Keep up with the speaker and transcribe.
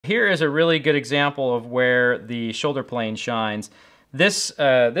here is a really good example of where the shoulder plane shines. This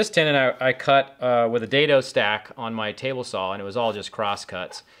tenon I cut with a dado stack on my table saw, and it was all just cross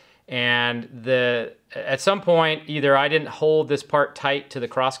cuts. And at some point, either I didn't hold this part tight to the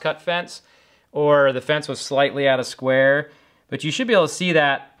crosscut fence, or the fence was slightly out of square. But you should be able to see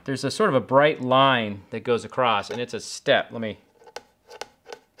that there's a sort of a bright line that goes across, and it's a step.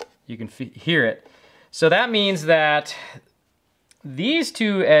 You can hear it. So that means that these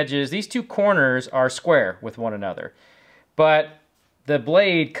two edges, these two corners are square with one another. But the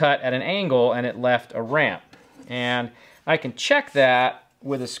blade cut at an angle and it left a ramp. And I can check that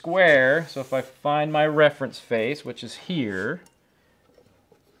with a square. So if I find my reference face, which is here,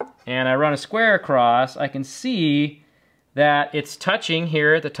 and I run a square across, I can see that it's touching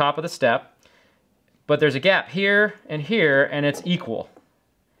here at the top of the step, but there's a gap here, and it's equal.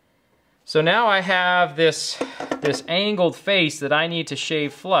 So now I have this angled face that I need to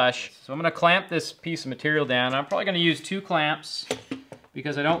shave flush. So I'm going to clamp this piece of material down. I'm probably going to use 2 clamps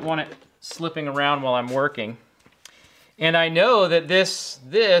because I don't want it slipping around while I'm working. And I know that this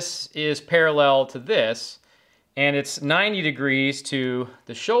is parallel to this, and it's 90 degrees to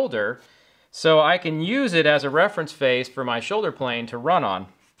the shoulder, so I can use it as a reference face for my shoulder plane to run on.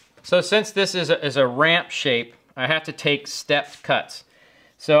 So since this is a ramp shape, I have to take stepped cuts.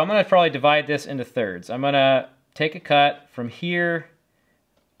 So I'm going to probably divide this into thirds. I'm going to take a cut from here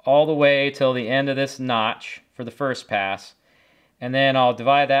all the way till the end of this notch for the first pass, and then I'll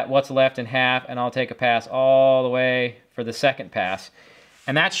divide what's left in half, and I'll take a pass all the way for the second pass.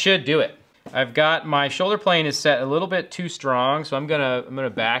 And that should do it. I've got my shoulder plane is set a little bit too strong, so I'm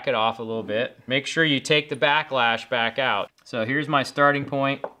gonna back it off a little bit. Make sure you take the backlash back out. So here's my starting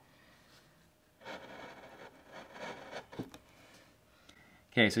point.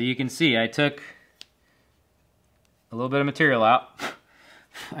 Okay, so you can see I took a little bit of material out.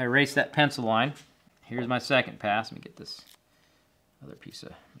 I erased that pencil line. Here's my second pass. Let me get this other piece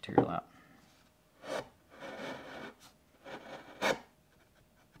of material out.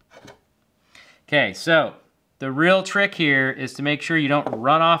 Okay, so the real trick here is to make sure you don't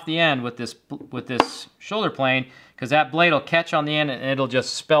run off the end with this shoulder plane, because that blade will catch on the end and it'll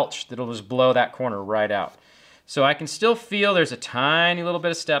just spelch. It'll just blow that corner right out. So I can still feel there's a tiny little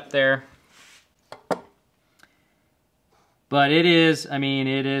bit of step there. But it is, I mean,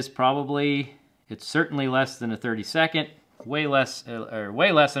 it's certainly less than a 32nd, way less than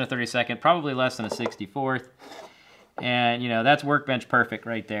a 32nd, probably less than a 64th. And, you know, that's workbench perfect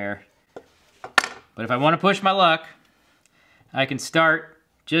right there. But if I want to push my luck, I can start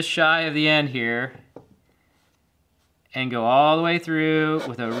just shy of the end here and go all the way through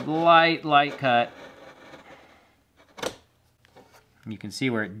with a light cut. You can see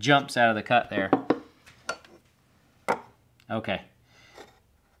where it jumps out of the cut there. Okay.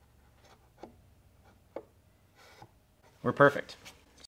 We're perfect.